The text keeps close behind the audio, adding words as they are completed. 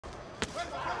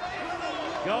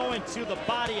Going to the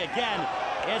body again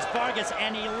is Vargas,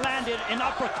 and he landed an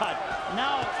uppercut.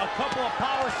 Now a couple of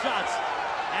power shots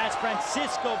as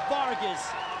Francisco Vargas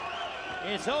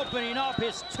is opening up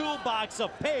his toolbox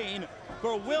of pain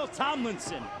for Will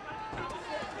Tomlinson.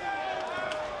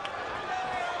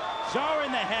 Jar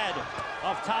in the head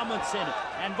of Tomlinson,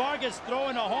 and Vargas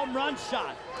throwing a home run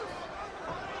shot.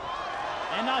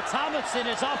 And now Tomlinson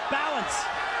is off balance.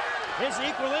 His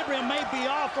equilibrium may be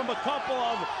off from a couple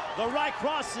of the right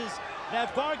crosses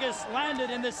that Vargas landed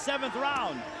in this 7th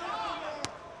round.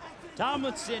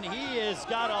 Tomlinson, he has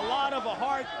got a lot of a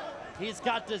heart. He's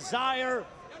got desire.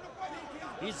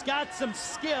 He's got some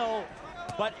skill,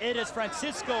 but it is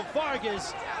Francisco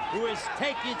Vargas who is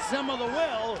taking some of the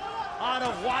will out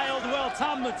of Wild Will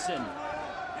Tomlinson.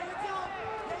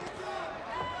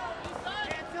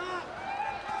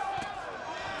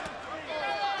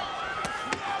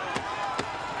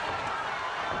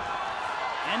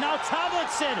 And now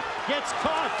Tomlinson gets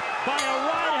caught by a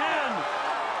right hand.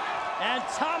 And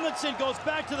Tomlinson goes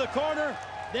back to the corner.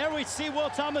 There we see Will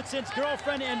Tomlinson's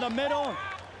girlfriend in the middle,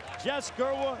 Jess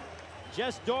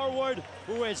Dorward,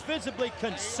 who is visibly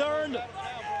concerned,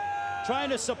 trying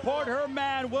to support her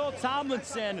man, Will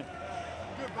Tomlinson.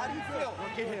 How do you feel?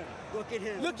 Look at him. Look at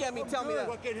him. Look at me. Tell me that.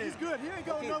 Look at him. He's good. He ain't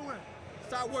going nowhere.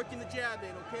 Start working the jab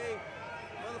then, okay?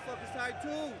 Motherfucker's tired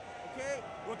too, okay?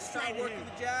 Start working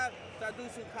the jab. Start doing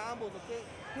some combos, okay?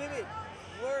 Pivot.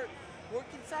 Work. Work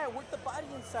inside. Work the body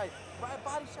inside. Right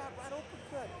body shot. Right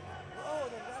uppercut. Oh,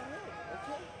 then right here,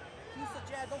 okay? Use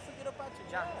the jab. Don't forget about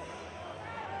your jab.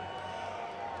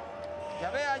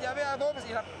 Llavea dobles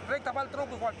y la recta va al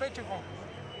tronco o al pecho, hijo.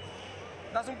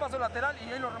 Das un paso lateral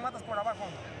y ahí lo rematas por abajo.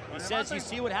 He says you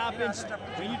see what happens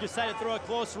when you decide to throw at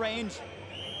close range.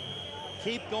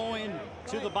 Keep going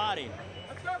to the body.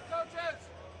 Let's go, coaches!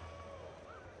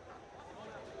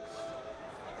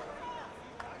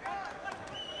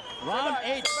 Round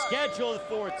 8 scheduled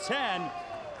for 10.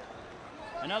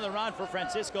 Another round for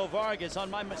Francisco Vargas.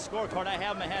 On my scorecard, I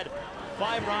have him ahead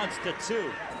 5 rounds to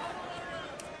 2.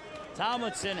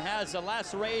 Tomlinson has a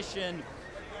laceration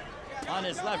on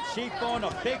his left cheekbone,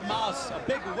 a big mouse, a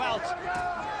big welt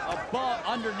above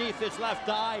underneath his left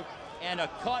eye, and a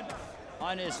cut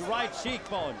on his right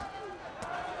cheekbone.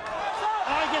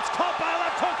 Oh, he gets caught by a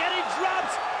left hook, and he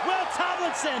drops Will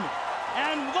Tomlinson.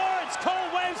 And Lawrence Cole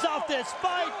waves off this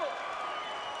fight.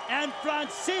 And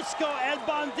Francisco El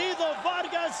Bandido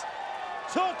Vargas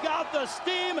took out the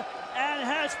steam and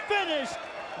has finished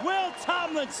Will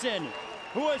Tomlinson,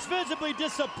 who is visibly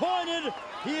disappointed.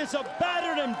 He is a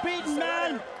battered and beaten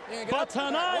man. But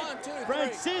tonight,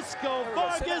 Francisco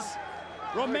Vargas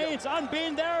remains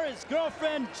unbeaten. There is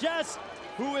girlfriend Jess,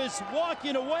 who is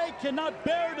walking away, cannot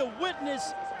bear to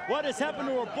witness what has happened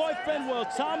to her boyfriend, Will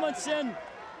Tomlinson.